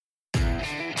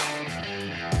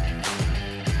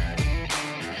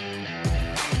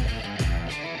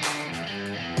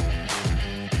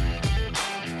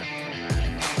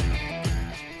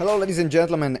Hello, ladies and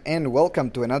gentlemen, and welcome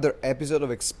to another episode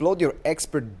of Explode Your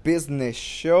Expert Business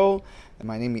Show.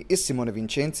 My name is Simone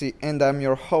Vincenzi, and I'm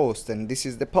your host. And this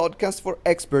is the podcast for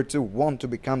experts who want to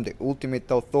become the ultimate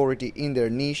authority in their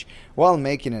niche while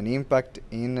making an impact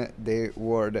in the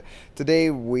world.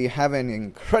 Today, we have an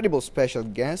incredible special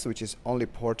guest, which is Holly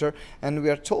Porter, and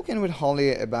we are talking with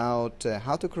Holly about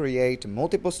how to create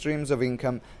multiple streams of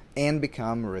income and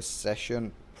become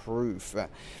recession proof.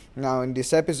 Now, in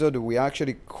this episode, we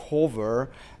actually cover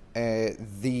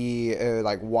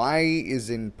why is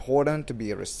important to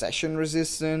be recession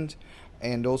resistant,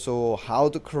 and also how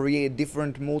to create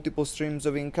different multiple streams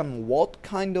of income, what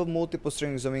kind of multiple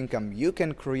streams of income you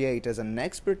can create as an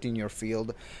expert in your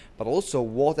field, but also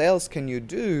what else can you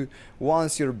do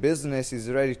once your business is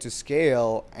ready to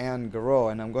scale and grow.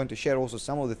 And I'm going to share also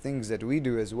some of the things that we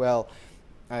do as well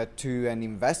and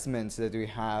investments that we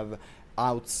have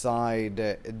outside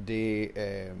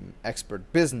the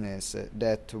expert business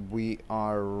that we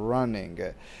are running.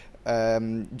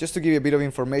 Just to give you a bit of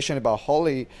information about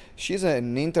Holly, she's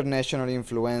an international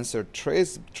influencer,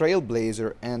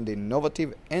 trailblazer, and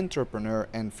innovative entrepreneur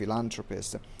and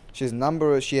philanthropist. She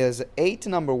has 8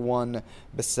 number one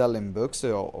best-selling books,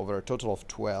 so over a total of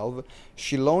 12.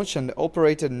 She launched and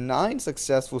operated 9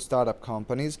 successful startup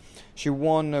companies. She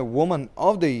won Woman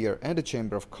of the Year at the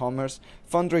Chamber of Commerce,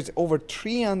 fundraised over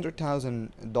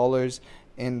 $300,000,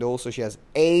 and also she has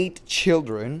 8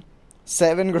 children,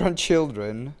 7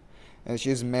 grandchildren, and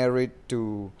she's married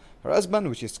to her husband,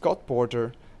 which is Scott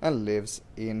Porter, and lives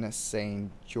in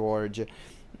St. George.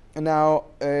 Now,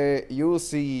 you will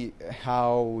see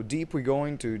how deep we go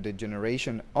into the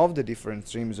generation of the different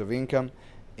streams of income,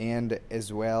 and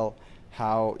as well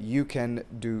how you can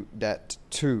do that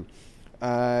too.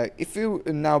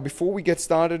 Before we get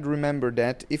started, remember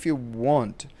that if you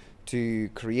want to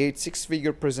create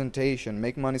 6-figure presentation,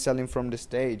 make money selling from the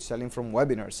stage, selling from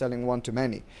webinars, selling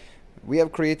one-to-many, we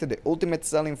have created the Ultimate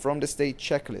Selling from the Stage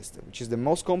Checklist, which is the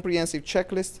most comprehensive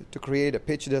checklist to create a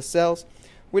pitch that sells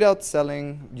without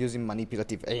selling using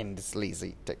manipulative and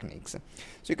sleazy techniques. So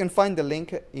you can find the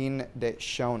link in the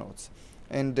show notes.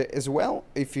 And as well,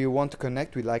 if you want to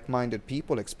connect with like-minded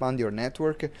people, expand your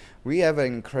network, we have an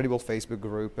incredible Facebook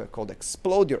group called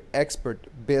Explode Your Expert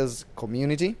Biz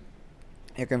Community.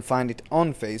 You can find it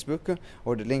on Facebook,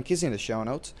 or the link is in the show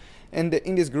notes. And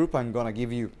in this group, I'm going to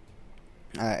give you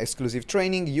exclusive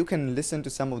training. You can listen to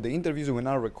some of the interviews when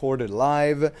are recorded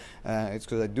live. It's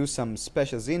because I do some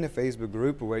specials in the Facebook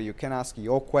group where you can ask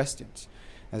your questions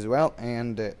as well,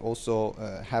 and also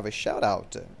have a shout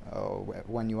out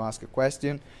when you ask a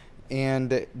question,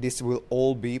 and this will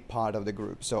all be part of the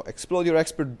group. So Explode Your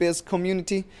Expert Biz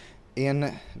Community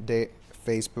in the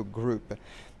Facebook group.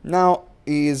 Now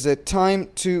is time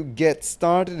to get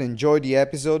started. Enjoy the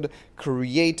episode,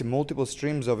 create multiple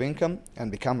streams of income, and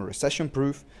become recession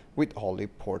proof with Holly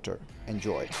Porter.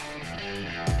 Enjoy.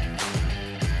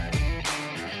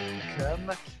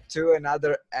 Welcome to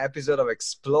another episode of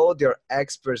Explode Your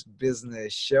Experts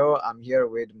Business Show. I'm here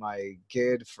with my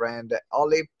good friend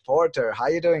Holly Porter. How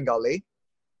you doing, Holly?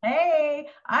 Hey,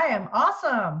 I am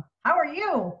awesome. How are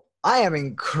you? I am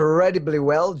incredibly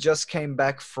well. Just came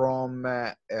back from,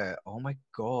 oh my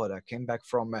God, I came back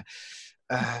from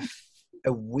a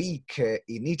week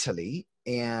in Italy,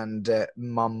 and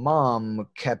my mom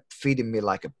kept feeding me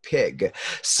like a pig.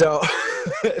 So,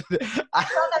 I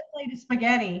saw that plate of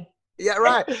spaghetti. Yeah,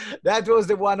 right. That was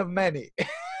the one of many.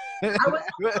 I was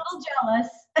a little jealous.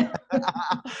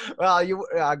 Well,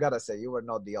 I gotta say, you were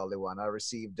not the only one. I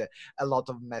received a lot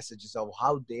of messages of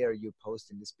how dare you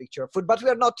posting this picture of food. But we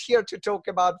are not here to talk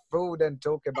about food and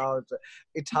talk about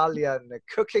Italian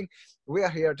cooking. We are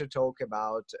here to talk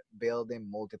about building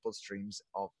multiple streams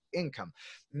of income.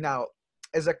 Now,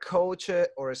 as a coach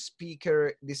or a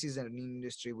speaker, this is an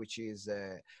industry which is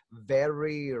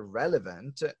very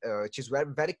relevant, which is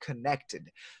very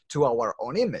connected to our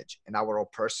own image and our own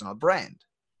personal brand.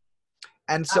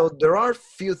 And so there are a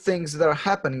few things that are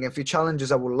happening, a few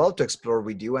challenges I would love to explore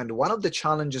with you. And one of the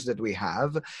challenges that we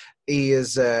have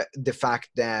is the fact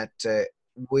that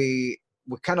we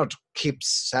cannot keep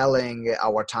selling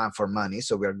our time for money.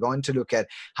 So we're going to look at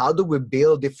how do we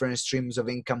build different streams of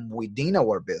income within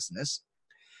our business.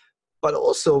 But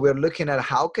also we're looking at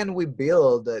how can we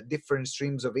build different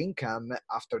streams of income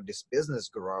after this business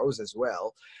grows as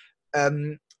well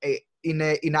in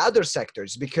other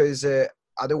sectors, because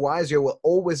otherwise you will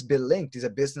always be linked. It's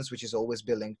a business which is always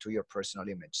be linked to your personal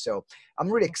image. So I'm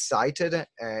really excited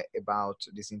about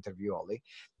this interview, Ollie.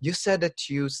 You said that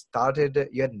you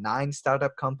had 9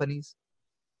 startup companies.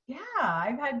 Yeah,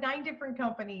 I've had 9 different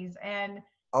companies, and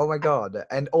oh my God.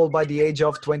 And all by the age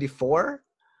of 24?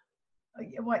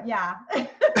 What? Yeah.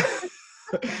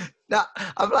 Now,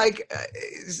 I'm like,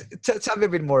 tell me a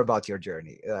bit more about your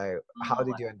journey. How Oh,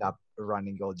 did you end up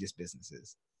running all these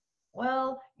businesses?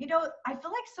 well, I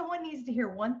feel like someone needs to hear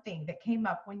one thing that came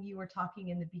up when you were talking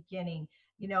in the beginning,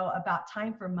 about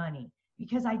time for money,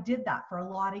 because I did that for a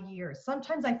lot of years.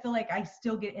 Sometimes I feel like I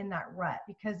still get in that rut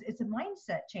because it's a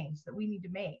mindset change that we need to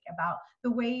make about the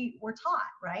way we're taught,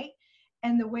 right?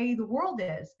 And the way the world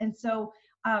is. And so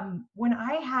when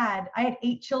I had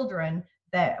 8 children,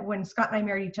 that when Scott and I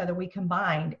married each other, we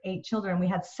combined 8 children. We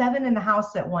had 7 in the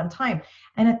house at one time.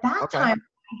 And at that Okay. time,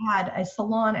 I had a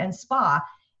salon and spa.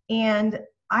 And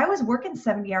I was working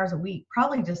 70 hours a week,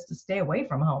 probably just to stay away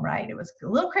from home, right? It was a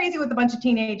little crazy with a bunch of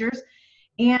teenagers.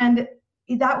 And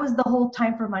that was the whole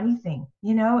time for money thing.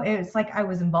 It was like I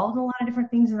was involved in a lot of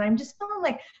different things. And I'm just feeling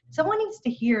like someone needs to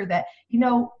hear that,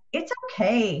 it's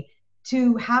okay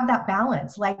to have that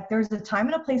balance. Like there's a time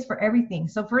and a place for everything.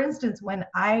 So for instance, when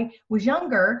I was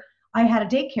younger, I had a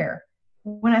daycare.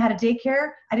 When I had a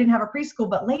daycare, I didn't have a preschool,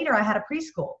 but later I had a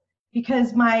preschool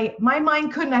because my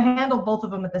mind couldn't handle both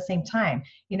of them at the same time,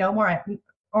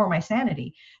 or my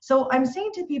sanity. So I'm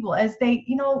saying to people as they,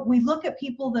 we look at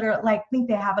people that are like, think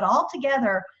they have it all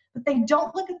together, but they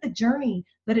don't look at the journey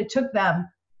that it took them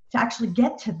to actually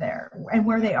get to there and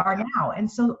where they are now.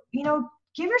 And so,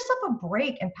 give yourself a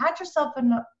break and pat yourself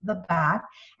in the back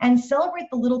and celebrate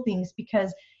the little things,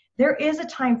 because there is a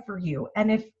time for you.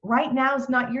 And if right now is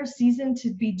not your season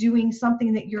to be doing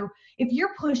something that if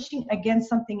you're pushing against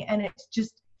something and it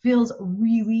just feels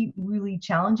really, really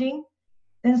challenging,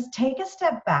 then just take a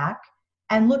step back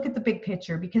and look at the big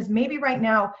picture, because maybe right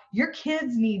now your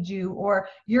kids need you or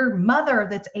your mother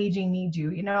that's aging needs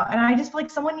you, and I just feel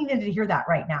like someone needed to hear that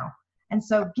right now. And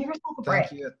so give yourself a break.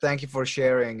 Thank you for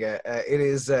sharing. It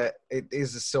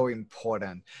is so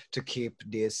important to keep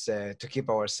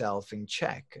ourselves in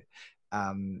check,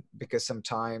 because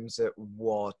sometimes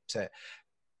what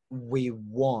we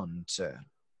want,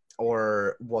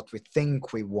 or what we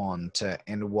think we want,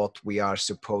 and what we are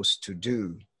supposed to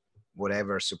do,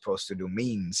 whatever supposed to do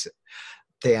means,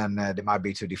 then there might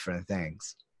be two different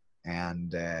things.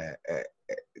 And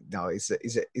no,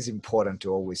 it's important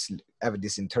to always have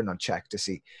this internal check to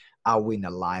see, are we in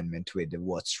alignment with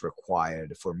what's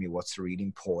required for me, what's really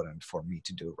important for me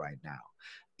to do right now.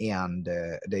 And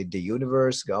the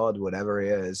universe, God, whatever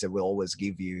it is, it will always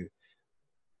give you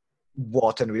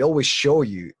and will always show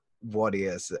you what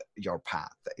is your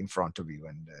path in front of you.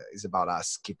 And it's about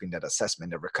us keeping that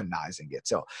assessment and recognizing it.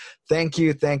 So thank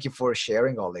you for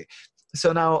sharing, Ollie.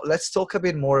 So now let's talk a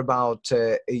bit more about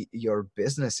your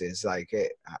businesses. Like,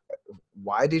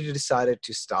 why did you decide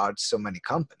to start so many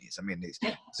companies? I mean,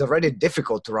 it's already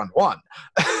difficult to run one.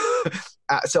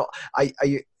 So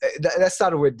let's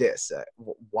start with this.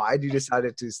 Why did you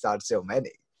decide to start so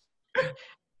many?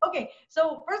 Okay,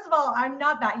 so first of all, I'm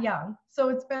not that young. So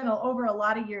it's been over a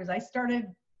lot of years. I started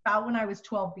about when I was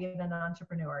 12 being an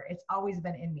entrepreneur. It's always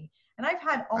been in me. And I've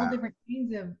had all different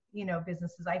kinds of,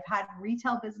 businesses. I've had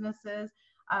retail businesses.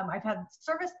 I've had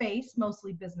service-based,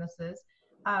 mostly businesses.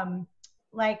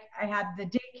 Like I had the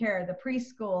daycare, the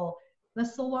preschool. The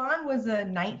salon was a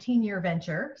 19-year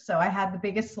venture. So I had the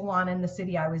biggest salon in the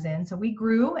city I was in. So we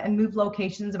grew and moved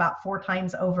locations about 4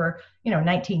 times over,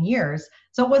 19 years.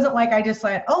 So it wasn't like I just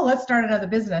said, oh, let's start another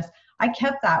business. I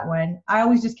kept that one. I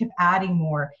always just kept adding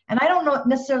more. And I don't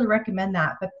necessarily recommend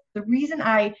that. But the reason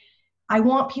I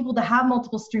want people to have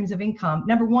multiple streams of income,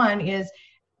 number one, is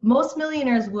most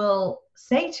millionaires will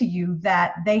say to you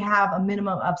that they have a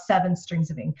minimum of 7 streams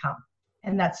of income.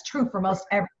 And that's true for most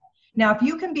everyone. Now, if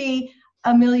you can be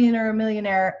a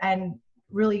millionaire and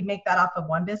really make that off of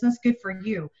one business, good for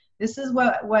you. This is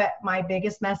what my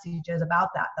biggest message is about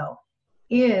that, though,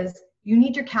 is you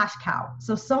need your cash cow.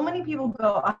 So many people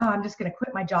go, oh, I'm just going to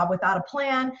quit my job without a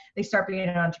plan. They start being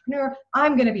an entrepreneur.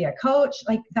 I'm going to be a coach.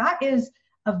 Like, that is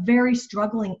a very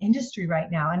struggling industry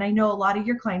right now. And I know a lot of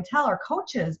your clientele are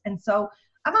coaches. And so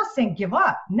I'm not saying give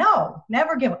up. No,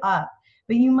 never give up.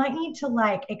 But you might need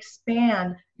to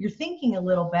expand your thinking a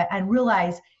little bit and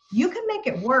realize you can make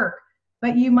it work,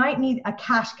 but you might need a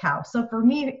cash cow. So for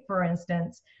me, for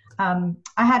instance, I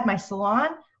had my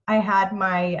salon. I had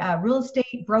my real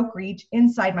estate brokerage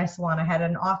inside my salon. I had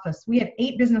an office. We had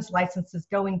 8 business licenses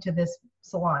going to this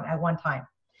salon at one time.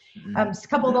 A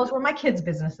couple of those were my kids'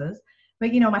 businesses.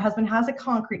 But, my husband has a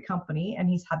concrete company, and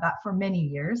he's had that for many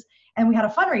years. And we had a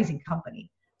fundraising company.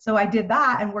 So I did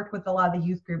that and worked with a lot of the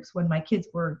youth groups when my kids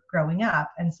were growing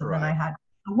up. And so then I had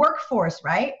a workforce,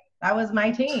 right? That was my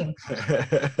team.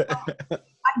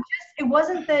 It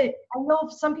wasn't that, I know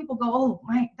some people go, oh,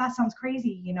 that sounds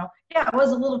crazy, Yeah, it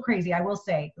was a little crazy, I will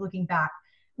say, looking back.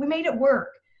 We made it work.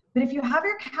 But if you have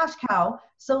your cash cow,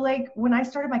 so like when I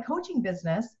started my coaching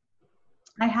business,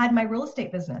 I had my real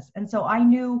estate business. And so I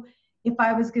knew if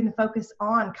I was going to focus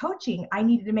on coaching, I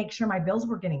needed to make sure my bills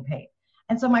were getting paid.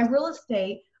 And so my real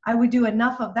estate, I would do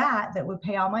enough of that that would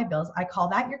pay all my bills. I call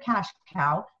that your cash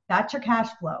cow. That's your cash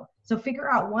flow. So figure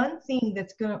out one thing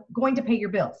that's going to pay your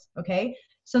bills, okay?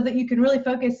 So that you can really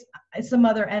focus some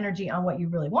other energy on what you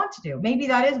really want to do. Maybe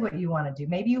that is what you want to do.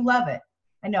 Maybe you love it.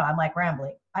 I know I'm like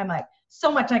rambling. I'm like,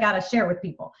 so much I got to share with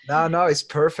people. No, it's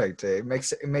perfect. It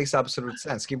makes absolute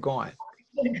sense. Keep going.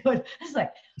 Good. It's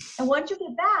like, and once you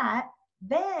get that,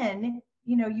 then,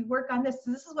 you know, you work on this.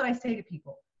 So this is what I say to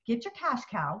people. Get your cash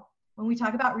cow. When we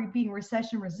talk about being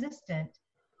recession resistant,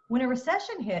 when a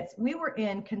recession hits, we were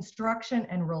in construction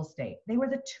and real estate. They were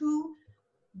the two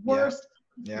worst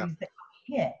industries that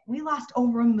hit. We lost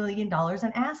over $1 million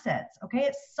in assets. Okay.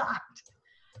 It sucked.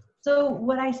 So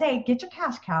what I say, get your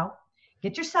cash cow,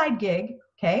 get your side gig.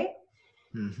 Okay.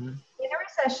 Mm-hmm. In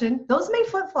a recession, those may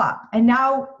flip-flop. And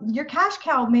now your cash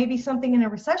cow may be something in a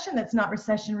recession that's not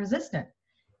recession resistant.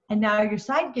 And now your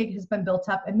side gig has been built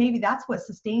up, and maybe that's what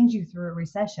sustains you through a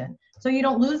recession. So you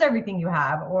don't lose everything you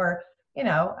have, or, you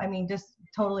know, I mean, just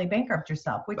totally bankrupt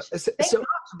yourself, which so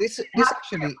this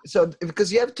actually, so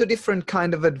because you have two different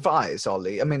kind of advice,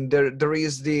 Ollie. I mean, there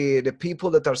is the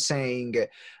people that are saying,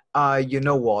 you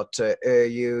know what,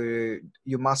 you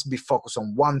must be focused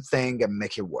on one thing and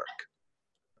make it work,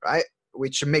 right?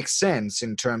 Which makes sense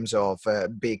in terms of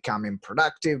becoming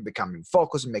productive, becoming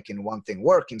focused, making one thing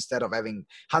work instead of having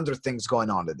 100 things going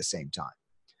on at the same time.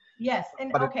 Yes,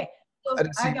 and but okay. So at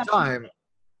the same time,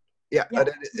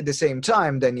 at the same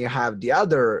time, then you have the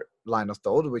other line of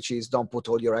thought, which is don't put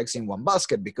all your eggs in one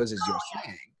basket because it's your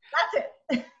thing. That's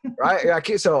it. Right?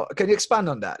 Okay, so can you expand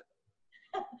on that?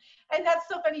 And that's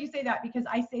so funny you say that, because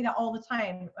I say that all the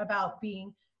time about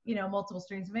being, you know, multiple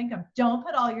streams of income. Don't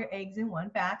put all your eggs in one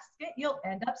basket. You'll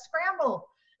end up scrambled.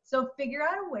 So figure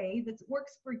out a way that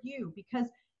works for you, because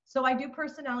so I do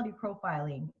personality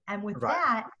profiling. And with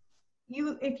that,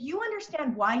 if you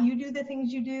understand why you do the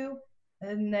things you do,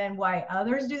 and then why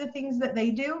others do the things that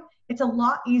they do, it's a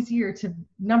lot easier to,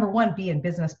 number one, be in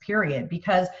business, period,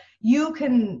 because you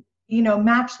can, you know,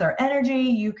 match their energy.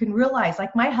 You can realize,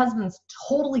 like, my husband's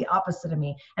totally opposite of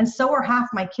me, and so are half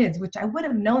my kids, which I would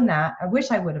have known that. I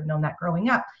wish I would have known that growing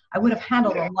up. I would have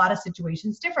handled a lot of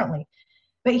situations differently.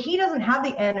 But he doesn't have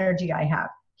the energy I have.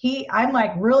 I'm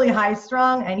like really high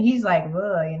strung, and he's like,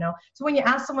 ugh, you know. So when you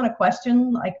ask someone a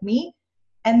question like me,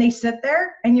 and they sit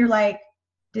there, and you're like,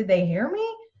 did they hear me?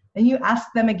 And you ask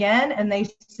them again, and they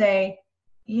say,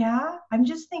 yeah, I'm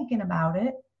just thinking about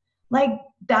it. Like,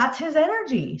 that's his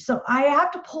energy. So I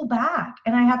have to pull back,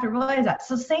 and I have to realize that.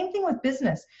 So same thing with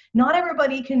business. Not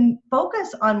everybody can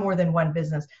focus on more than one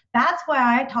business. That's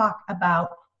why I talk about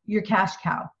your cash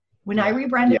cow. When I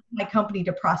rebranded my company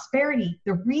to Prosperity,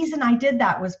 the reason I did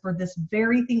that was for this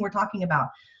very thing we're talking about.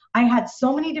 I had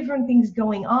so many different things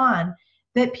going on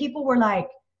that people were like,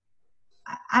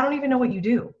 I don't even know what you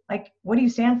do. Like, what do you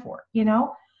stand for? You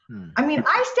know? I mean,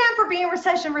 I stand for being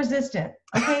recession resistant.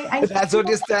 Okay. That's what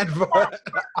you stand for.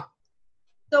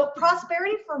 So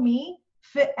prosperity for me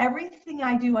fit everything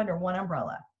I do under one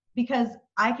umbrella, because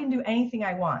I can do anything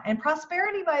I want. And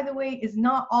prosperity, by the way, is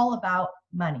not all about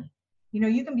money. You know,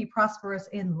 you can be prosperous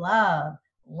in love,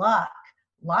 luck,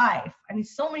 life. I mean,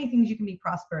 so many things you can be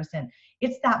prosperous in.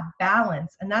 It's that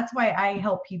balance. And that's why I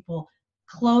help people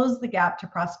close the gap to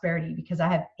prosperity, because I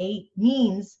have 8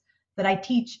 means that I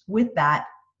teach with that,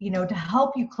 you know, to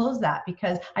help you close that,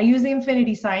 because I use the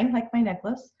infinity sign, like my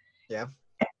necklace. Yeah.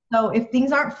 So if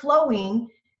things aren't flowing,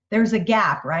 there's a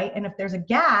gap, right? And if there's a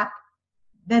gap,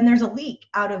 then there's a leak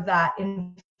out of that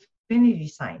infinity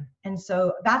sign. And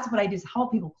so that's what I do, is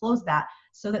help people close that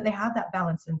so that they have that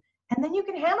balance. And then you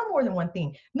can handle more than one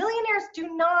thing. Millionaires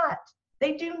do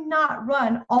not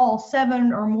run all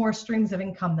 7 or more streams of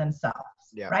income themselves,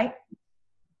 right?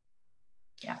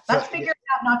 Yeah, that's figuring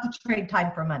out not to trade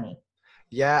time for money.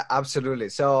 Yeah, absolutely.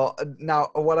 So now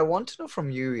what I want to know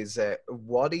from you is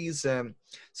what is,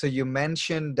 so you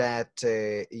mentioned that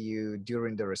you,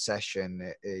 during the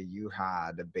recession, you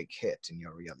had a big hit in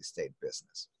your real estate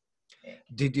business.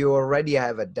 Did you already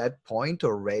have at that point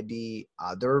already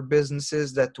other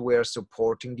businesses that were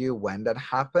supporting you when that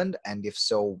happened? And if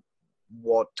so,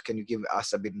 what can you give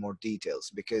us a bit more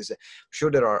details? Because I'm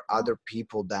sure there are other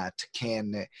people that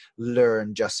can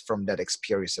learn just from that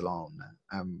experience alone.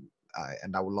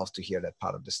 And I would love to hear that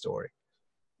part of the story.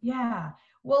 Yeah.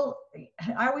 Well,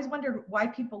 I always wondered why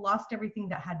people lost everything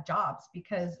that had jobs,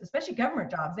 because especially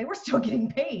government jobs, they were still getting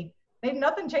paid.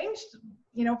 Nothing changed,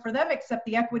 you know, for them except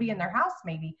the equity in their house,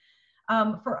 maybe.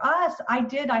 For us, I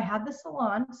had the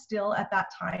salon still at that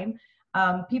time.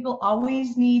 People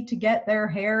always need to get their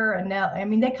hair and nail. I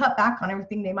mean, they cut back on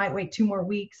everything. They might wait 2 more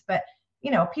weeks, but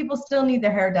people still need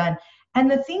their hair done. And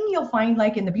the thing you'll find,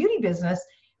 like in the beauty business,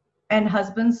 and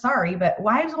husbands, sorry, but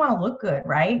wives want to look good,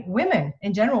 right? Women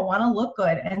in general want to look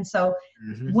good. And so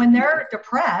when they're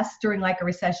depressed during like a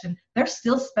recession, they're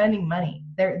still spending money.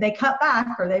 They cut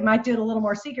back, or they might do it a little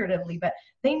more secretively, but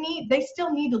they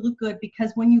still need to look good,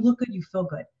 because when you look good, you feel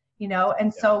good,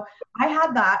 And so I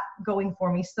had that going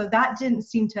for me. So that didn't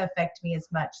seem to affect me as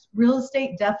much. Real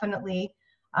estate, definitely.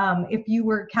 If you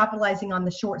were capitalizing on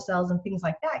the short sales and things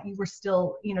like that, you were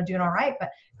still, doing all right. But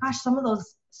gosh, some of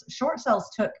those short sales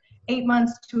took 8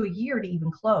 months to a year to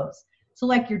even close. So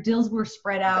like your deals were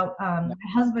spread out. My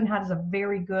husband has a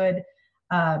very good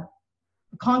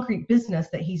concrete business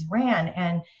that he's ran,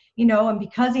 and and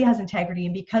because he has integrity,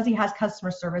 and because he has customer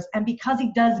service, and because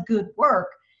he does good work,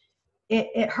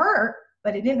 it hurt,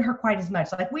 but it didn't hurt quite as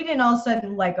much. Like we didn't all of a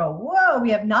sudden like go, whoa,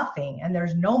 we have nothing and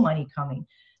there's no money coming.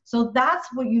 So that's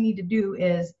what you need to do,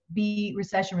 is be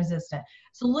recession resistant.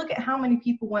 So look at how many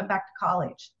people went back to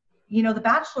college. The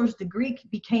bachelor's degree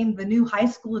became the new high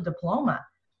school diploma.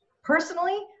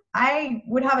 Personally, I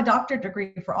would have a doctorate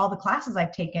degree for all the classes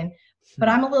I've taken, but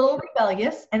I'm a little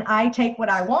rebellious, and I take what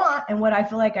I want and what I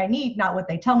feel like I need, not what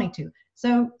they tell me to.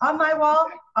 So on my wall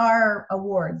are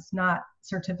awards, not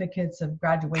certificates of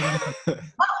graduating from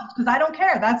college, because I don't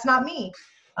care. That's not me.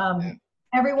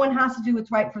 Everyone has to do what's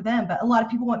right for them. But a lot of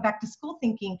people went back to school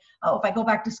thinking, oh, if I go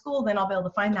back to school, then I'll be able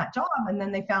to find that job. And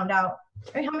then they found out,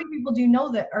 how many people do you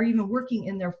know that are even working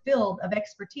in their field of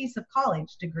expertise of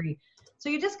college degree? So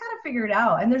you just got to figure it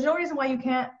out. And there's no reason why you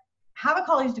can't have a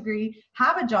college degree,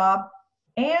 have a job,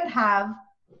 and have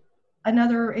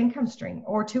another income stream,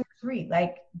 or 2 or 3,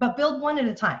 but build one at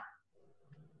a time.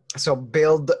 So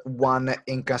build one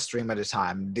income stream at a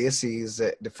time. This is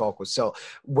the focus. So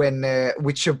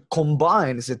which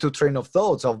combines the 2 train of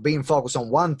thoughts of being focused on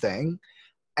one thing,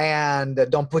 and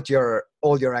don't put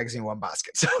all your eggs in one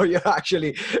basket. So you're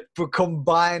actually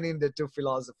combining the 2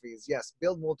 philosophies. Yes,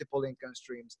 build multiple income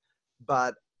streams,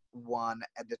 but one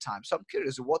at a time. So I'm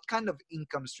curious, what kind of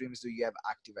income streams do you have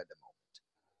active at the moment?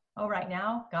 Oh, right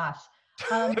now? Gosh.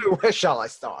 Where shall I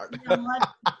start? Well,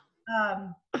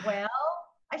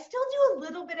 I still do a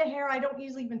little bit of hair. I don't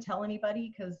usually even tell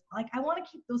anybody, because I want to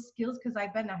keep those skills, because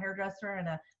I've been a hairdresser and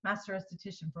a master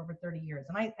esthetician for over 30 years.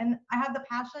 And I have the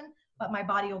passion, but my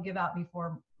body will give out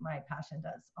before my passion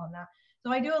does on that.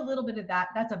 So I do a little bit of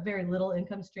that. That's a very little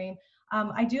income stream.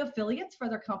 I do affiliates for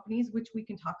other companies, which we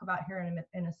can talk about here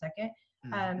in a second.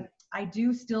 I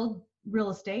do still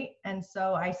real estate. And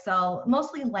so I sell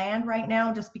mostly land right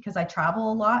now, just because I travel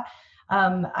a lot.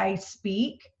 I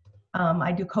speak,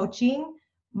 I do coaching.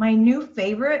 My new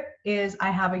favorite is I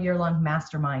have a year-long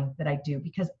mastermind that I do,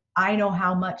 because I know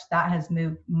how much that has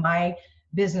moved my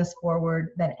business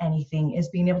forward than anything, is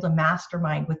being able to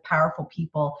mastermind with powerful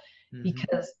people,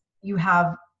 because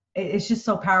it's just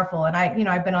so powerful. And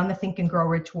I've been on the Think and Grow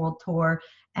Rich World Tour,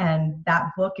 and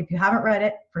that book, if you haven't read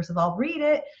it, first of all, read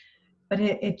it, but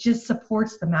it just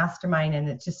supports the mastermind, and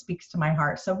it just speaks to my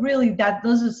heart. So really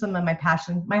those are some of my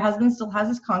passions. My husband still has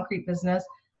his concrete business.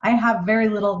 I have very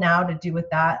little now to do with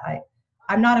that.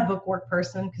 I'm not a bookwork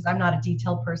person, because I'm not a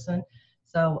detailed person.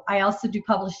 So I also do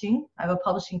publishing. I have a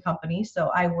publishing company.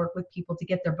 So I work with people to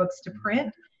get their books to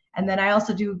print. And then I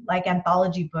also do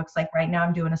anthology books. Like right now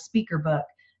I'm doing a speaker book.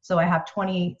 So I have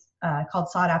 20 called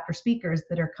Sought After Speakers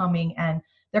that are coming, and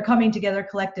they're coming together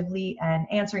collectively and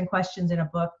answering questions in a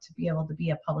book to be able to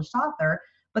be a published author.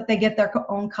 But they get their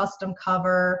own custom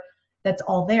cover that's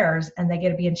all theirs, and they get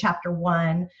to be in chapter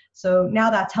 1. So now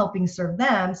that's helping serve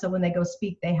them. So when they go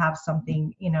speak, they have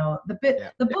something,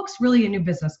 the book's really a new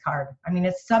business card. I mean,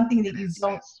 it's something that you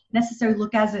don't necessarily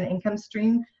look as an income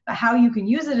stream, but how you can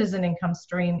use it as an income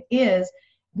stream is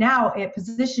now it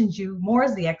positions you more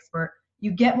as the expert. You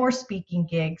get more speaking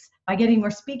gigs. By getting more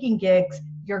speaking gigs,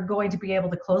 you're going to be able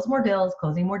to close more deals.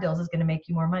 Closing more deals is going to make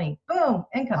you more money. Boom,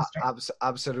 income stream.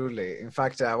 Absolutely. In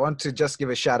fact, I want to just give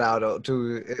a shout out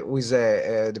to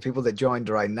the people that joined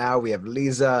right now. We have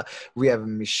Lisa, we have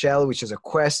Michelle, which is a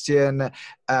question.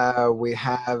 We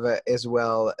have as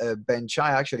well Ben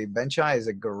Chai. Actually, Ben Chai is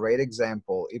a great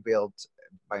example. He built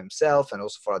by himself and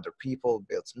also for other people,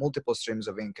 builds multiple streams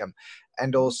of income.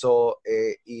 And also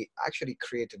he actually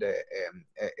created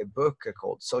a book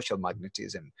called Social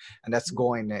Magnetism, and that's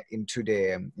going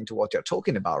into what you're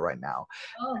talking about right now.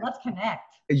 Oh, let's connect.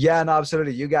 Yeah, no,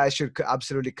 absolutely. You guys should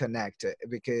absolutely connect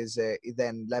because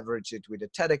then leverage it with a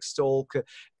TEDx talk,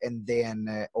 and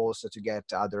then also to get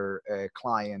other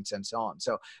clients and so on.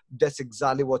 So that's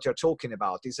exactly what you're talking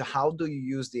about, is how do you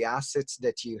use the assets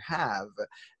that you have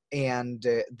and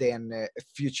then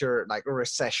future, like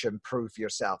recession proof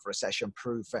yourself, recession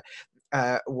proof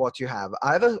what you have.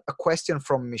 I have a question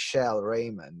from Michelle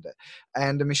Raymond,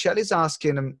 and Michelle is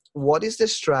asking, what is the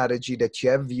strategy that you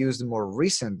have used more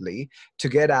recently to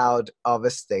get out of a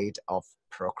state of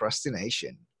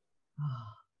procrastination?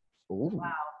 Ooh.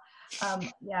 Wow.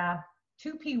 Yeah,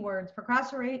 2 P words: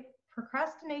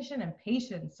 procrastination and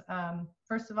patience.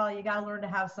 First of all, you got to learn to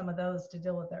have some of those to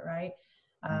deal with it, right?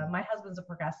 My husband's a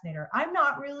procrastinator. I'm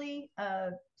not really,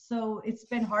 so it's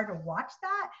been hard to watch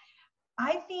that.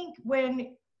 I think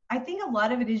a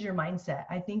lot of it is your mindset.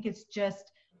 I think it's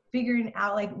just figuring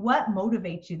out like what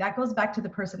motivates you. That goes back to the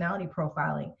personality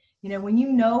profiling. You know, when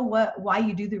you know why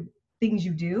you do the things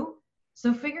you do,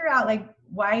 so figure out like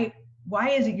why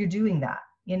is it you're doing that,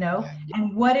 you know,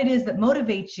 and what it is that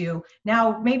motivates you.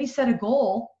 Now, maybe set a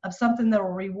goal of something that will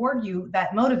reward you,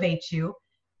 that motivates you,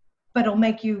 but it'll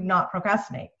make you not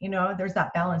procrastinate. You know, there's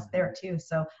that balance there too.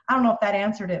 So I don't know if that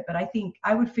answered it, but I think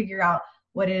I would figure out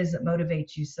what it is that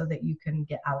motivates you so that you can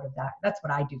get out of that. That's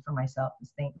what I do for myself,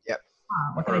 is think,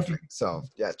 what can I do? So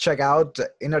yeah, check out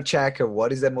inner check,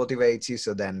 what is that motivates you,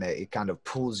 so then it kind of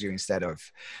pulls you instead of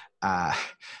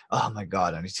oh my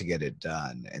god, I need to get it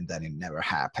done, and then it never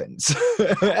happens.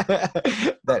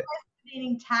 That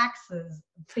taxes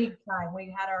big time.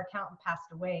 We had our accountant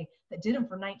passed away that did them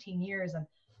for 19 years, and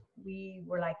we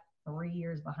were like 3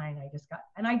 years behind. I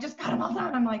just got them all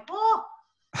done. I'm like, oh.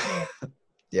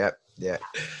 Yeah.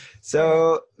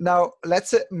 So now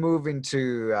let's move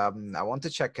into, I want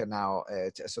to check now.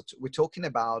 So we're talking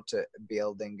about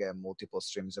building multiple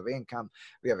streams of income.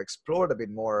 We have explored a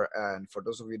bit more. And for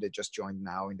those of you that just joined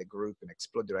now in the group, and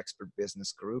Explode Your Expert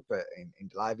Business group in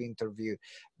the live interview,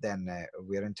 then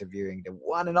we're interviewing the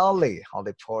one and only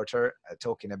Holly Porter,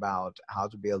 talking about how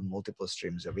to build multiple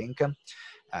streams of income.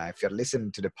 If you're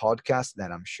listening to the podcast,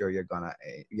 then I'm sure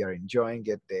you're enjoying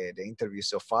it, the interview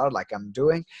so far, like I'm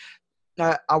doing.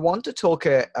 I want to talk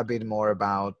a bit more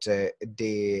about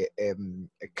the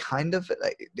kind of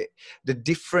the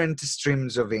different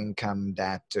streams of income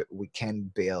that we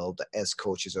can build as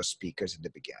coaches or speakers at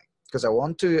the beginning. Because I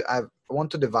want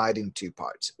to divide in 2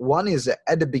 parts. One is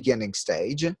at the beginning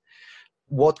stage.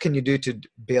 What can you do to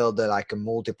build like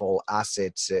multiple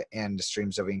assets and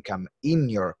streams of income in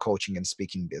your coaching and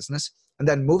speaking business? And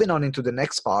then moving on into the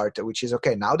next part, which is,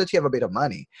 okay, now that you have a bit of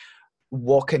money,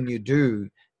 what can you do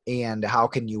and how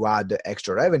can you add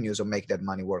extra revenues or make that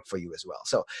money work for you as well?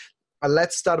 So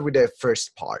let's start with the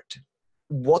first part.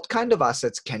 What kind of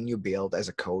assets can you build as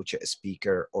a coach, a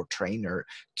speaker, or trainer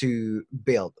to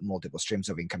build multiple streams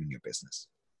of income in your business?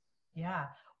 Yeah.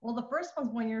 Well, the first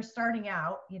one's when you're starting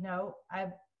out, you know,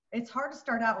 it's hard to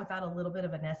start out without a little bit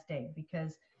of a nest egg,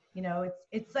 because, you know,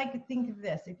 it's like, think of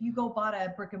this. If you go bought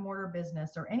a brick and mortar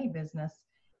business or any business,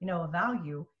 you know, of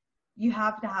value, you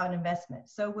have to have an investment.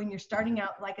 So when you're starting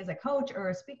out, like as a coach or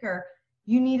a speaker,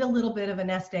 you need a little bit of a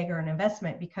nest egg or an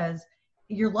investment, because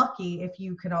you're lucky if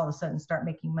you can all of a sudden start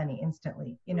making money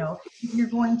instantly. You know, you're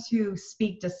going to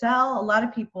speak to sell. A lot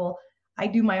of people, I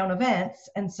do my own events.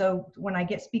 And so when I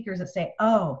get speakers that say,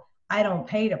 oh, I don't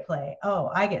pay to play. Oh,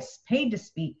 I get paid to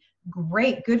speak.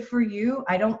 Great. Good for you.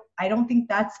 I don't think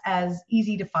that's as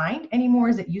easy to find anymore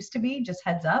as it used to be. Just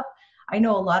heads up. I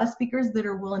know a lot of speakers that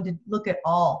are willing to look at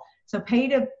all. So pay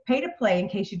to play, in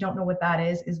case you don't know what that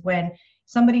is when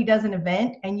somebody does an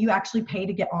event and you actually pay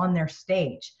to get on their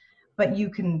stage. But you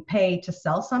can pay to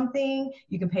sell something,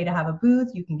 you can pay to have a booth,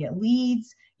 you can get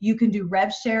leads, you can do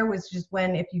rev share, which is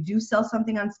when if you do sell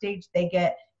something on stage, they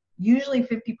get usually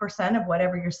 50% of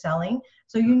whatever you're selling.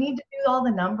 So you need to do all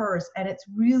the numbers, and it's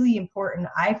really important,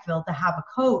 I feel, to have a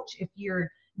coach. If you're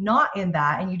not in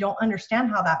that and you don't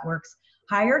understand how that works,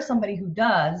 hire somebody who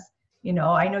does. You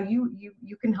know, I know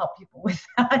you can help people with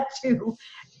that too.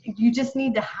 You just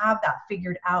need to have that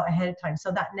figured out ahead of time.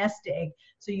 So that nest egg,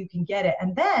 so you can get it.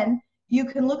 And then you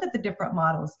can look at the different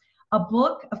models. A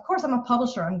book, of course, I'm a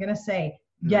publisher. I'm going to say,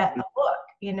 get a book.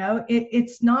 You know,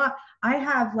 it's not, I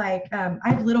have like, I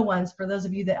have little ones for those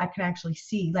of you that I can actually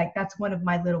see. Like, that's one of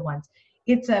my little ones.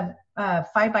 It's a not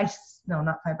 5 by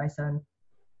 7.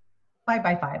 5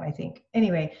 by 5, I think.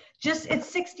 Anyway, just it's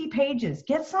 60 pages.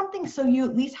 Get something so you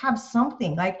at least have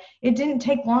something. Like it didn't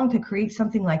take long to create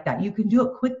something like that. You can do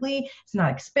it quickly. It's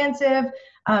not expensive.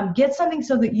 Get something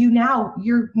so that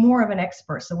you're more of an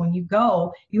expert. So when you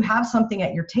go, you have something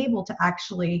at your table to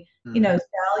actually,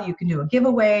 sell. You can do a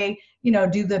giveaway,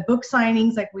 do the book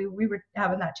signings like we were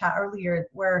having that chat earlier,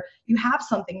 where you have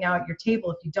something now at your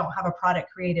table if you don't have a product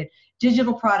created.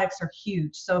 Digital products are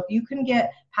huge. So if you can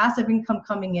get passive income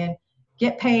coming in,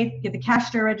 get paid, get the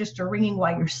cashier register ringing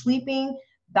while you're sleeping,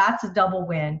 that's a double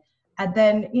win. And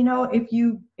then, if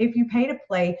you pay to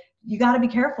play, you got to be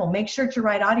careful. Make sure it's your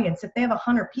right audience. If they have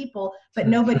 100 people, but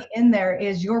nobody in there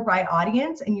is your right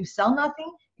audience and you sell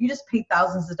nothing, you just pay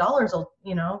thousands of dollars,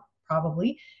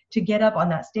 probably to get up on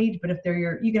that stage. But if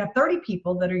you can have 30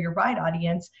 people that are your right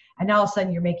audience, and now all of a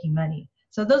sudden you're making money.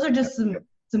 So those are just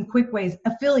some quick ways.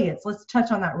 Affiliates, let's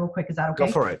touch on that real quick. Is that okay?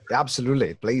 Go for it.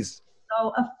 Absolutely, please.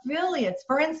 So affiliates,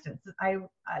 for instance,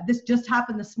 this just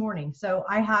happened this morning. So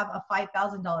I have a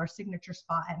 $5,000 signature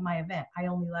spot at my event. I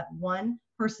only let one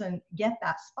person get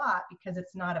that spot because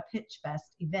it's not a pitch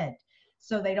fest event.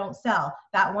 So they don't sell.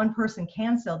 That one person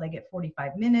can sell. They get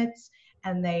 45 minutes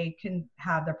and they can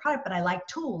have their product. But I like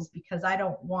tools because I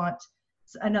don't want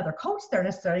another coach there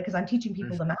necessarily because I'm teaching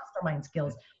people the mastermind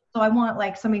skills. So I want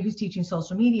like somebody who's teaching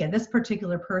social media. This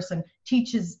particular person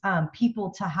teaches people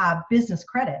to have business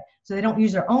credit so they don't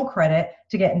use their own credit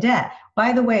to get in debt.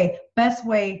 By the way, best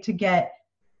way to get,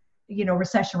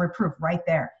 recession proof right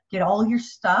there. Get all your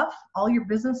stuff, all your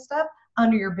business stuff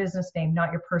under your business name,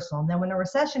 not your personal. And then when a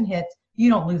recession hits, you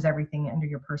don't lose everything under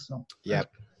your personal. Yep.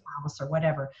 House or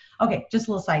whatever. Okay, just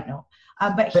a little side note.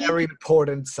 But very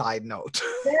important side note.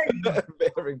 Very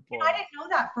important. I didn't know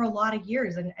that for a lot of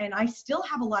years, and I still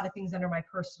have a lot of things under my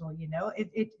personal.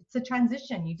 It's a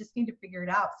transition. You just need to figure it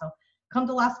out. So come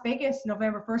to Las Vegas,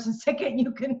 November 1st and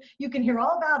 2nd. You can hear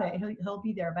all about it. He'll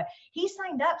be there. But he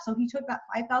signed up, so he took that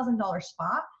 $5,000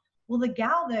 spot. Well, the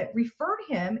gal that referred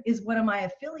him is one of my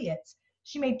affiliates.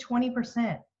 She made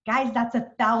 20%. Guys, that's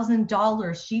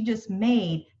 $1,000 she just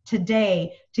made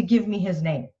today to give me his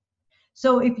name.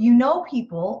 So if you know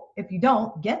people, if you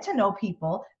don't, get to know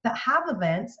people that have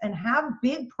events and have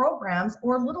big programs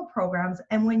or little programs.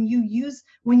 And when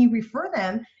you refer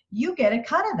them, you get a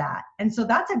cut of that. And so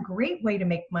that's a great way to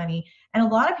make money. And a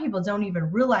lot of people don't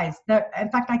even realize that.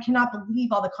 In fact, I cannot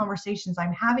believe all the conversations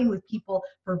I'm having with people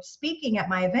for speaking at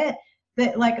my event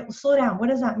that like, slow down. What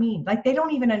does that mean? Like they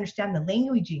don't even understand the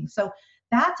languaging. So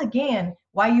that's, again,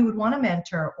 why you would want a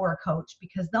mentor or a coach,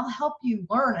 because they'll help you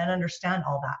learn and understand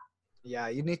all that. Yeah,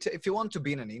 you need to, if you want to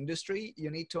be in an industry,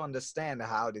 you need to understand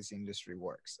how this industry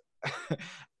works.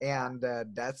 And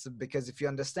that's because if you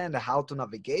understand how to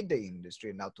navigate the industry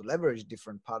and how to leverage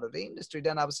different part of the industry,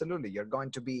 then absolutely, you're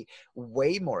going to be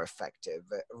way more effective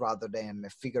rather than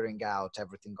figuring out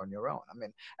everything on your own. I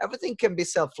mean, everything can be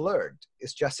self-learned.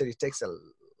 It's just that it takes a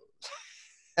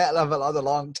hell of a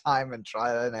long time and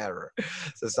trial and error.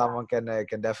 So someone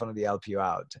can definitely help you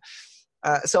out.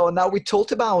 So now we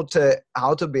talked about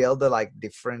how to build like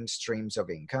different streams of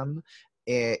income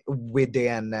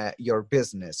within your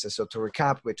business. So to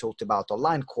recap, we talked about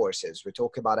online courses, we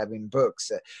talked about having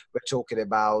books, we're talking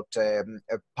about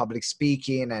public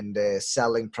speaking and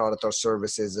selling product or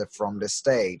services from the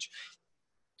stage.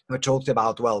 We talked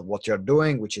about, well, what you're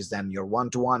doing, which is then your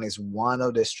one-to-one is one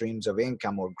of the streams of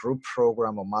income, or group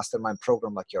program or mastermind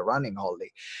program like you're running,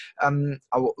 Holly.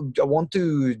 I want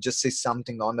to just say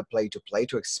something on the play-to-play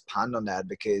to expand on that,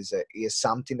 because it's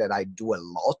something that I do a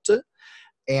lot.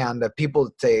 And people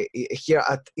say here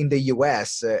in the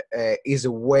US is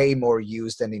way more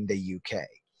used than in the UK.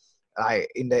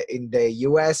 In the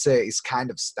US it's kind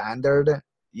of standard.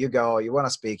 You go, you want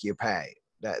to speak, you pay.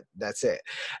 That's it.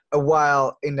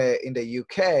 While in the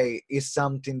UK is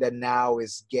something that now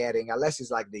is getting, unless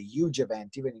it's like the huge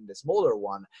event, even in the smaller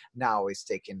one, now is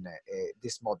taking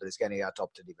this model is getting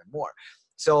adopted even more.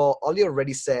 So Ollie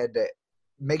already said,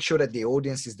 make sure that the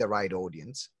audience is the right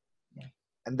audience. Yeah.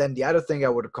 And then the other thing I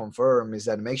would confirm is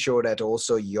that make sure that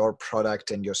also your product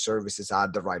and your services are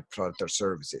the right product or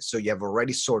services. So you have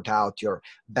already sorted out your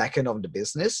back end of the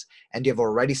business and you've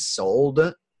already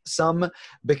sold some,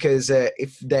 because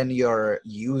if then you're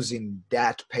using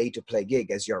that pay-to-play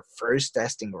gig as your first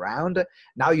testing round,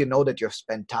 now you know that you've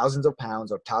spent thousands of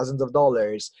pounds or thousands of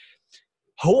dollars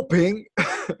hoping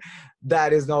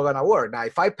that is not going to work. Now,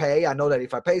 if I pay, I know that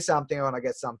if I pay something, I'm going to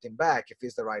get something back if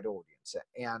it's the right audience,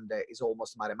 and it's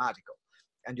almost mathematical.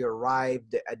 And you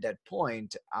arrived at that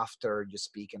point after you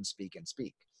speak and speak and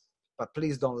speak. But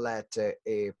please don't let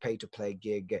a pay-to-play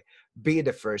gig be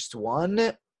the first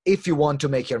one if you want to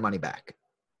make your money back.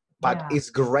 but Yeah. it's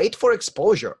great for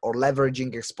exposure or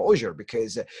leveraging exposure,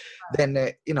 because then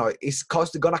it's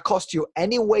gonna cost you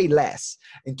anyway less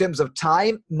in terms of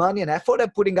time, money, and effort than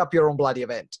putting up your own bloody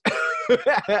event.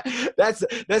 that's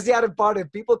the other part. If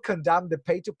people condemn the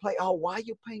pay to play, oh, why are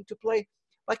you paying to play?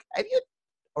 Like, have you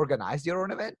organized your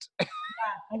own event? Yeah,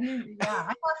 I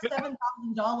lost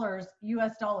 $7,000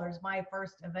 US dollars my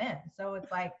first event. So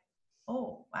it's like,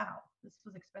 oh wow, this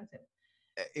was expensive.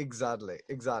 Exactly.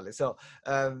 So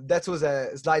that was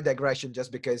a slight digression,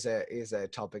 just because is a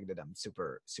topic that I'm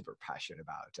super passionate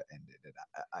about, and that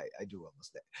I do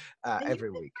almost every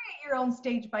week. Create your own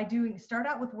stage by start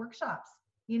out with workshops.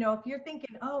 If you're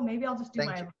thinking, oh, maybe I'll just do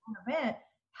my own event,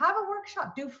 have a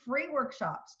workshop, do free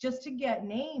workshops just to get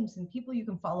names and people you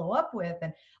can follow up with.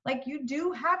 And like, you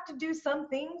do have to do some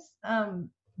things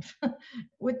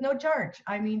with no charge.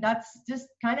 I mean, that's just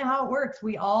kind of how it works.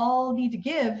 We all need to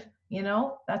give,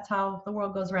 that's how the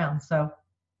world goes around. So.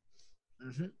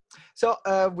 Mm-hmm. So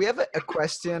we have a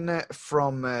question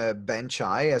from Ben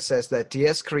Chai. It says that he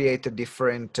has created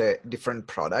different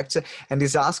products, and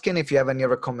he's asking if you have any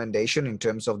recommendation in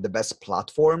terms of the best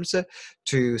platforms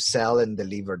to sell and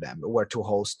deliver them, where to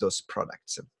host those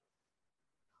products.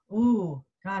 Ooh,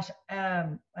 gosh,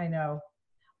 I know.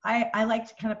 I like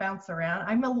to kind of bounce around.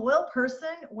 I'm a loyal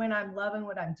person when I'm loving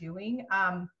what I'm doing.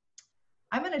 I'm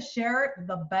going to share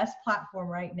the best platform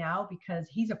right now because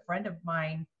he's a friend of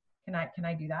mine. Can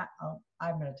I do that?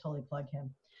 I'm going to totally plug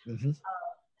him. Mm-hmm.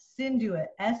 Synduit,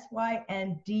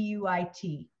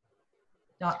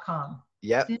 SYNDUIT.com.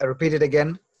 Yeah, repeat it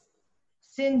again.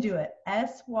 Synduit,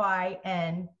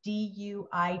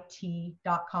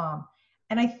 SYNDUIT.com.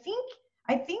 And I think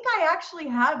I actually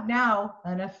have now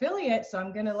an affiliate, so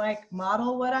I'm going to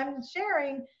model what I'm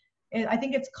sharing. I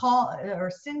think it's called, or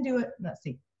Synduit, let's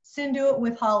see,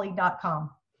 synduitwithholly.com.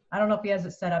 I don't know if he has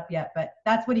it set up yet, but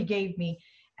that's what he gave me.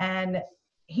 And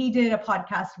he did a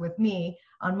podcast with me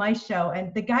on my show.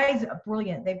 And the guys are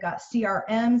brilliant. They've got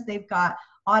CRMs. They've got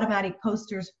automatic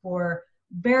posters for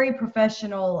very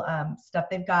professional stuff.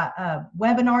 They've got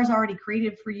webinars already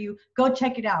created for you. Go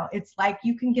check it out. It's like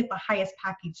you can get the highest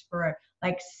package for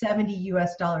like $70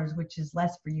 US, which is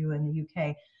less for you in the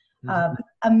UK.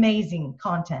 Amazing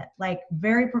content, like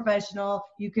very professional.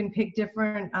 You can pick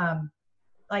different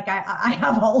like I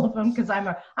have all of them because I'm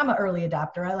an early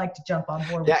adopter. I like to jump on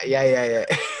board. Yeah.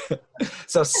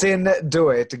 So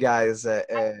Synduit, guys.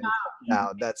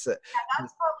 Now that's it. Yeah,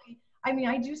 that's probably. I mean,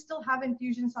 I do still have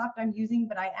Infusionsoft I'm using,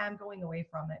 but I am going away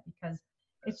from it because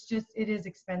it is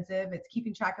expensive. It's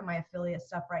keeping track of my affiliate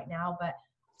stuff right now, but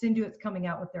Synduit's coming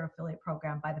out with their affiliate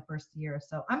program by the first year,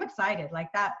 so I'm excited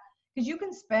like that because you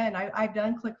can spend. I've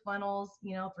done ClickFunnels,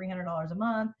 $300 a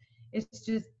month. It's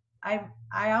just. I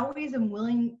always am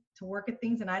willing to work at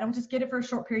things, and I don't just get it for a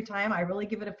short period of time. I really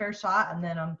give it a fair shot, and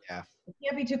then it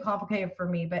can't be too complicated for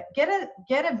me. But get a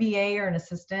VA or an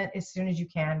assistant as soon as you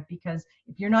can, because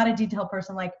if you're not a detail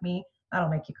person like me, that'll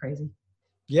make you crazy.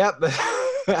 Yep,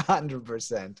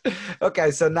 100%.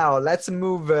 Okay, so now let's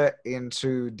move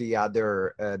into the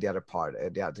other part.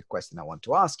 The other question I want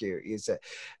to ask you is,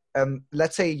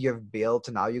 let's say you've built,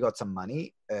 now you got some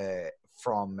money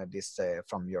from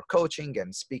your coaching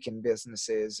and speaking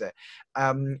businesses.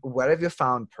 Where have you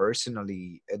found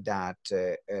personally that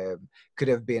could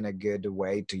have been a good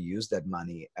way to use that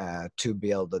money to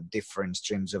build different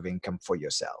streams of income for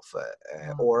yourself?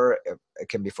 Or it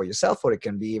can be for yourself, or it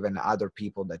can be even other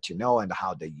people that you know and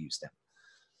how they use them.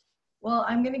 Well,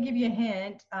 I'm going to give you a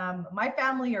hint. My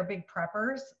family are big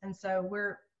preppers, and so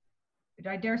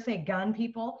I dare say gun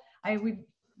people.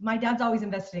 My dad's always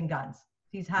invested in guns.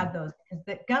 He's had those because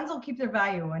the guns will keep their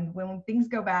value, and when things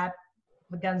go bad,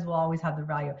 the guns will always have their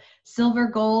value. Silver,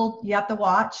 gold, you have to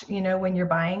watch, when you're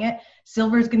buying it.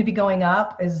 Silver is going to be going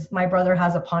up. My brother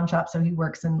has a pawn shop, so he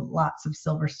works in lots of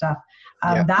silver stuff.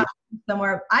 That's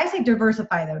somewhere. I say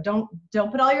diversify though. Don't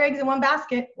put all your eggs in one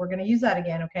basket. We're going to use that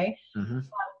again, okay? Mm-hmm.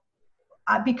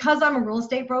 Because I'm a real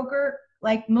estate broker,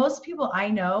 like most people I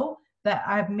know that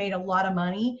I've made a lot of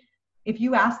money. If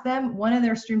you ask them, one of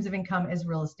their streams of income is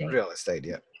real estate. Real estate,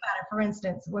 yeah. For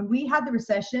instance, when we had the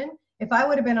recession, if I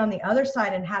would have been on the other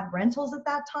side and had rentals at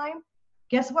that time,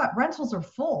 guess what? Rentals are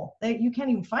full. You can't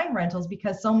even find rentals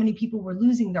because so many people were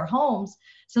losing their homes,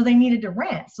 so they needed to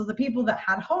rent. So the people that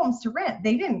had homes to rent,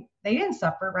 they didn't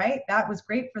suffer, right? That was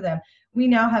great for them. We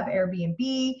now have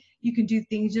Airbnb. You can do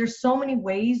things. There's so many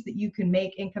ways that you can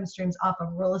make income streams off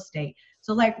of real estate.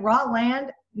 So like raw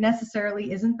land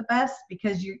necessarily isn't the best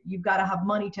because you've got to have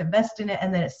money to invest in it,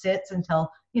 and then it sits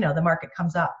until the market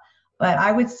comes up. But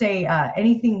I would say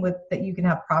anything that you can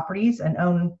have properties and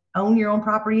own your own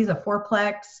properties, a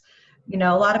fourplex, You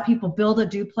know, a lot of people build a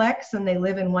duplex and they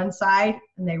live in one side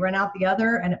and they rent out the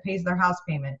other and it pays their house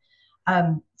payment.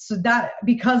 So that,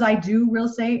 because I do real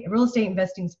estate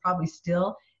investing is probably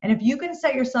still, and if you can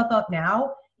set yourself up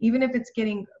now, even if it's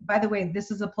getting, by the way, this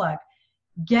is a plug,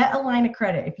 get a line of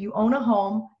credit. If you own a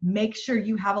home, make sure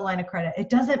you have a line of credit. It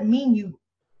doesn't mean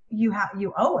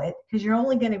you owe it, because you're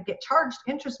only going to get charged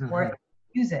interest for it.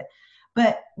 Use it.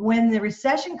 But when the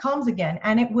recession comes again,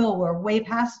 and it will, we're way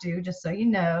past due, just so you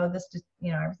know, this just,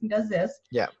 you know, everything does this.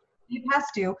 Yeah. Way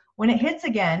past due. When it hits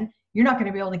again, you're not going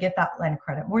to be able to get that line of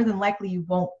credit. More than likely, you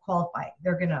won't qualify.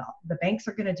 The banks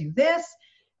are going to do this.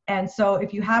 And so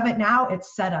if you have it now,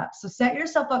 it's set up. So set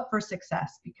yourself up for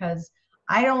success, because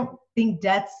I don't think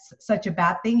debt's such a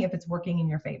bad thing if it's working in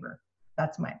your favor.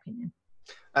 That's my opinion.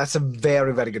 That's a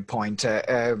very, very good point,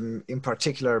 in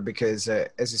particular, because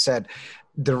as you said,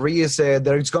 there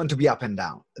is going to be up and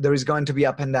down. There is going to be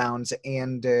up and downs,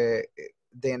 and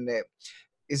then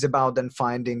is about then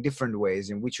finding different ways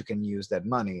in which you can use that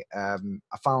money. I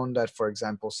found that, for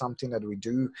example, something that we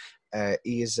do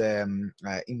is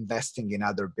investing in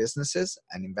other businesses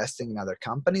and investing in other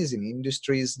companies, in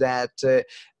industries that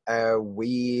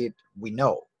we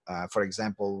know. For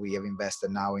example, we have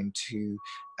invested now into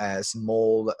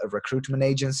small recruitment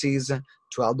agencies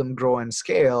to help them grow and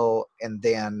scale. And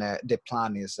then the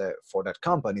plan is for that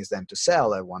company is then to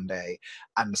sell one day,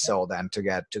 and so then to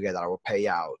get our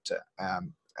payout.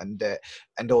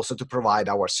 And also to provide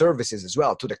our services as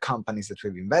well to the companies that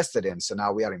we've invested in. So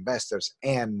now we are investors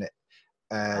and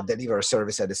deliver a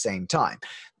service at the same time.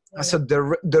 So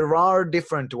there are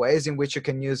different ways in which you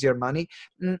can use your money.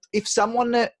 If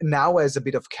someone now has a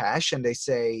bit of cash and they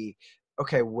say,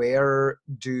 okay, where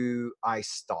do I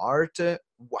start?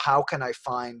 How can I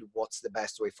find what's the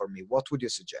best way for me? What would you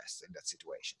suggest in that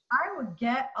situation? I would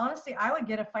get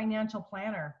a financial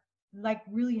planner, like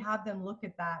really have them look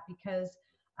at that, because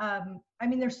I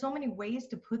mean, there's so many ways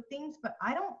to put things, but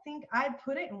I don't think I'd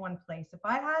put it in one place. If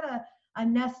I had a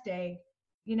nest egg,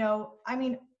 you know, I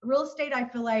mean, real estate, I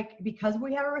feel like because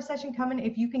we have a recession coming,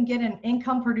 if you can get an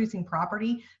income producing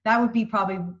property, that would be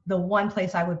probably the one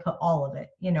place I would put all of it,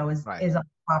 you know, is on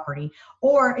property.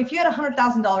 Or if you had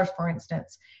 $100,000, for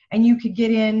instance, and you could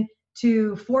get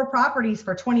into 4 properties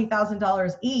for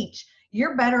 $20,000 each,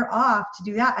 you're better off to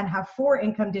do that and have 4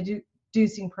 income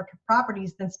producing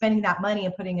properties than spending that money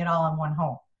and putting it all in one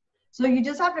home. So you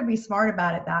just have to be smart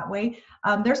about it that way.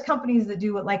 There's companies that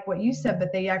do it like what you said,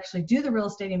 but they actually do the real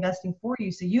estate investing for you.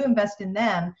 So you invest in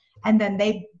them, and then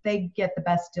they get the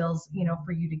best deals, you know,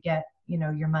 for you to get, you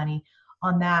know, your money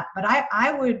on that. But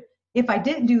I would, if I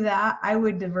didn't do that, I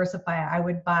would diversify. I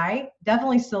would buy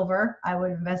definitely silver. I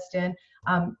would invest in,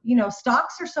 you know,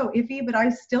 stocks are so iffy, but I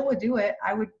still would do it.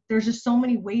 There's just so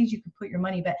many ways you could put your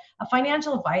money, but a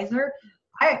financial advisor,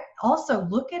 I also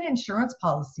look at insurance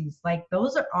policies. Like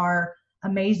those are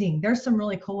amazing. There's some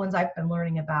really cool ones I've been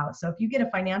learning about. So if you get a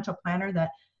financial planner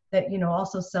that you know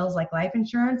also sells like life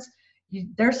insurance,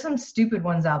 there's some stupid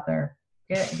ones out there.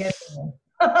 Get them.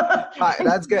 Right,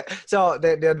 that's good. So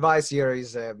the advice here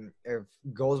is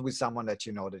goes with someone that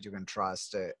you know that you can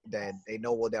trust, that they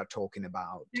know what they're talking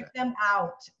about. Check them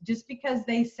out. Just because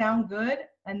they sound good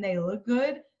and they look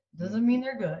good doesn't mean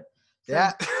they're good. So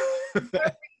yeah.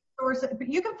 But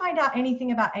you can find out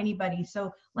anything about anybody.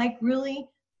 So like really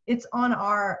it's on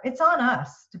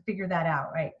us to figure that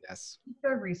out, right? Yes.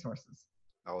 There are resources.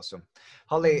 Awesome.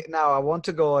 Holly, now I want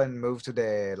to go and move to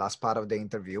the last part of the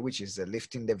interview, which is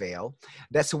lifting the veil.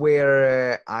 That's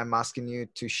where I'm asking you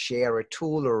to share a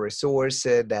tool or resource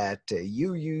that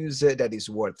you use that is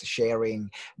worth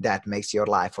sharing, that makes your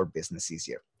life or business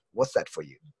easier. What's that for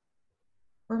you?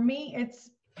 For me, it's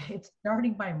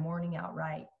starting my morning out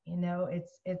right. You know,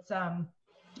 it's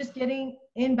just getting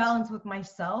in balance with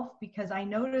myself, because I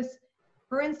notice,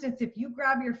 for instance, if you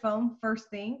grab your phone first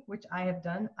thing, which I have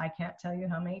done, I can't tell you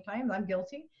how many times, I'm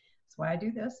guilty. That's why I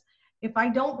do this. If I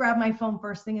don't grab my phone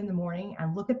first thing in the morning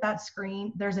and look at that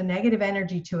screen, there's a negative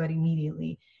energy to it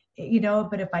immediately, you know.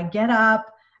 But if I get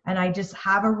up and I just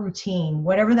have a routine,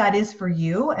 whatever that is for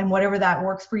you and whatever that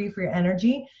works for you for your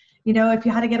energy, you know, if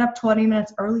you had to get up 20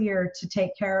 minutes earlier to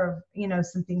take care of, you know,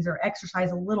 some things, or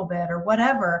exercise a little bit or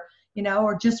whatever, you know,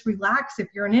 or just relax if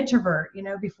you're an introvert, you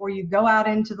know, before you go out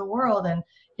into the world and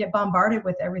get bombarded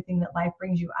with everything that life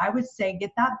brings you, I would say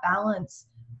get that balance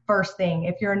first thing.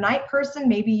 If you're a night person,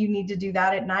 maybe you need to do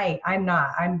that at night. I'm not.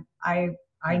 I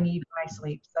need my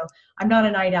sleep. So I'm not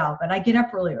a night owl, but I get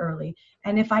up really early.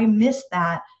 And if I miss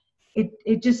that,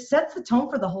 it just sets the tone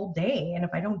for the whole day. And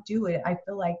if I don't do it, I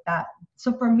feel like that.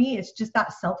 So for me, it's just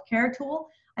that self-care tool.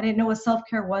 I didn't know what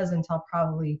self-care was until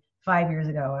probably 5 years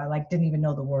ago. I like didn't even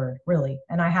know the word really.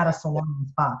 And I had a salon and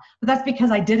spa, but that's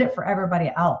because I did it for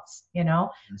everybody else, you know?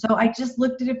 So I just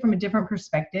looked at it from a different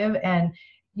perspective, and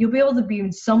you'll be able to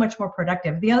be so much more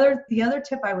productive. The other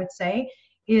tip I would say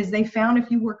is they found if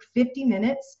you work 50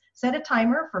 minutes, set a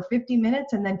timer for 50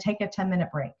 minutes and then take a 10-minute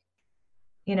break,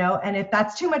 you know? And if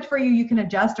that's too much for you, you can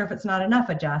adjust, or if it's not enough,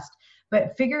 adjust.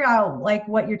 But figure out like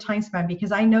what your time span,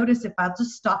 because I notice if I'll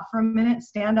just stop for a minute,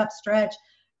 stand up, stretch,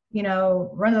 you know,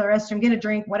 run to the restroom, get a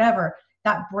drink, whatever,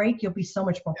 that break, you'll be so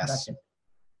much more productive.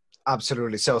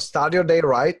 Absolutely. So start your day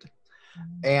right,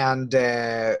 and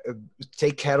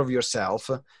take care of yourself,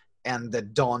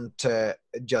 and don't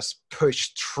just push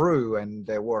through and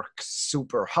work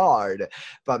super hard,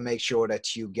 but make sure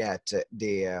that you get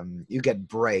you get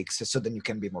breaks, so then you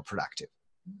can be more productive.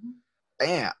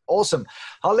 Yeah, awesome.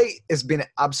 Holly, it's been an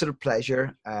absolute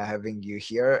pleasure having you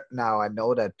here. Now I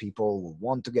know that people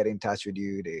want to get in touch with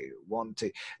you. They want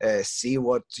to see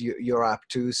what you're up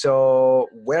to. So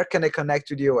where can they connect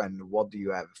with you, and what do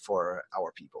you have for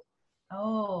our people?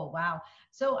 Oh, wow.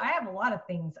 So I have a lot of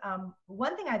things.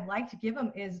 One thing I'd like to give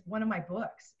them is one of my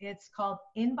books. It's called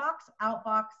Inbox,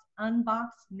 Outbox, Unbox,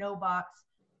 No Box,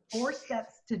 4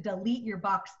 Steps to Delete Your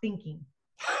Box Thinking.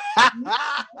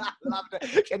 Love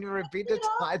it. Can you repeat the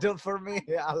title for me?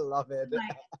 I love it.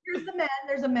 Like, here's the men.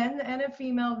 There's a men and a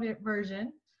female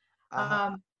version.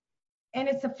 And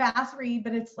it's a fast read,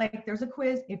 but it's like there's a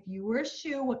quiz. If you were a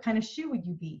shoe, what kind of shoe would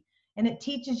you be? And it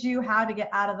teaches you how to get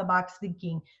out of the box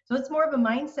thinking. So it's more of a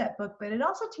mindset book, but it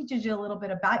also teaches you a little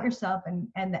bit about yourself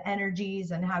and the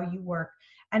energies and how you work.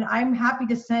 And I'm happy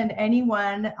to send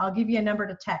anyone. I'll give you a number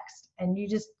to text, and you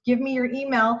just give me your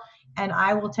email and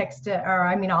I will text it, or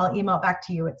I'll email it back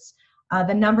to you. It's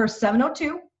the number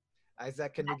 702.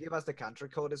 Isaac, can you give us the country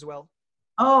code as well?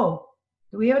 Oh,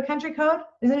 do we have a country code?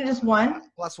 Isn't it just one?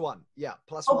 +1. Yeah,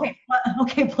 +1. Okay,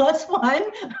 okay,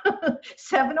 +1.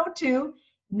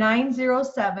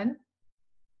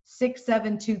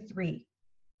 702-907-6723.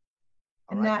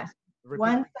 And that's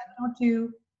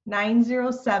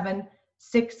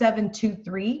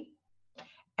 1-702-907-6723.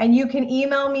 And you can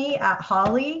email me at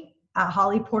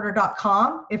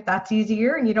holly@hollyporter.com if that's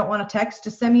easier and you don't want to text.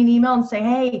 Just send me an email and say,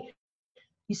 hey,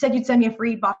 you said you'd send me a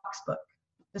free box book.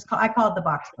 I call it the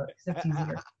box book because it's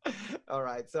easier. All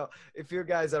right. So if you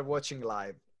guys are watching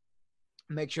live,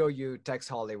 make sure you text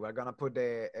Holly. We're gonna put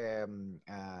the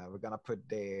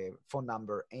phone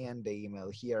number and the email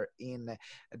here in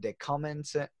the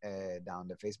comments down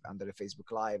the Facebook under the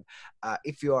Facebook Live.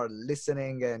 If you are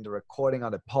listening and recording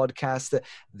on the podcast,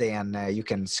 then you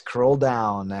can scroll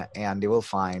down and you will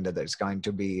find that there's going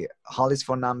to be Holly's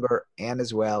phone number and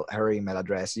as well her email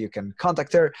address. You can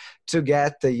contact her to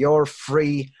get your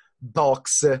free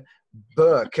box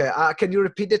book. Can you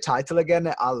repeat the title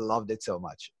again? I loved it so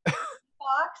much.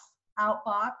 Box,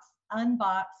 outbox,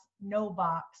 unbox, no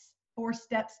box. 4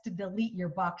 steps to delete your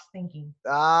box thinking.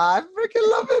 I freaking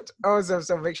love it. Awesome.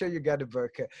 So make sure you get the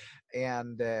book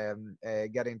and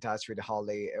get in touch with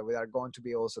Holly. We are going to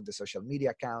be also the social media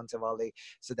accounts of Holly,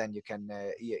 so then you can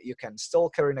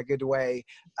stalk her in a good way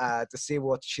to see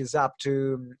what she's up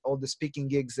to, all the speaking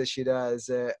gigs that she does,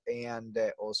 and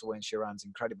also when she runs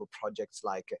incredible projects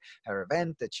like her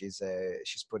event that she's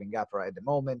putting up right at the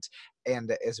moment, and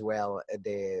as well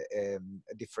the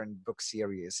different book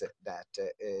series that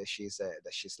she's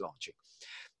launching.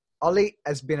 Holly,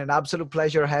 it's been an absolute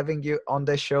pleasure having you on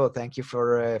the show. Thank you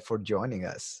for joining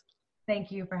us.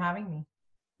 Thank you for having me.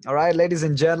 All right, ladies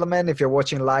and gentlemen, if you're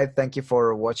watching live, thank you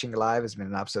for watching live. It's been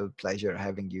an absolute pleasure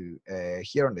having you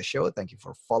here on the show. Thank you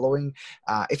for following.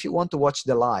 If you want to watch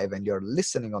the live and you're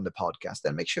listening on the podcast,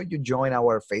 then make sure you join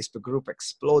our Facebook group,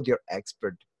 Explode Your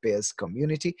Expert Biz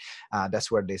Community. That's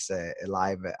where this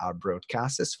live are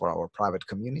broadcasts for our private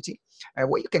community,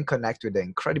 where you can connect with the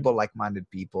incredible like-minded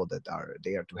people that are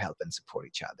there to help and support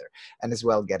each other, and as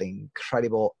well getting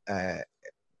incredible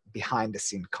behind the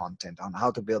scene content on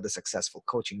how to build a successful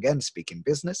coaching and speaking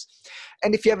business.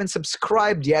 And if you haven't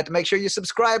subscribed yet, make sure you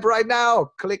subscribe right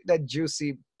now. Click that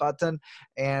juicy button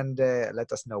and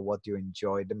let us know what you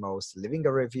enjoyed the most, leaving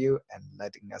a review and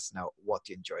letting us know what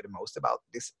you enjoyed the most about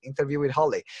this interview with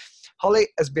Holly. Holly,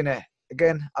 has been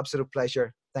again, absolute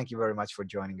pleasure. Thank you very much for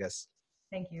joining us.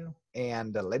 Thank you.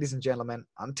 And ladies and gentlemen,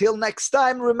 until next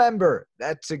time, remember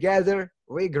that together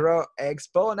we grow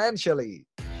exponentially.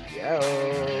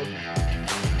 Yo.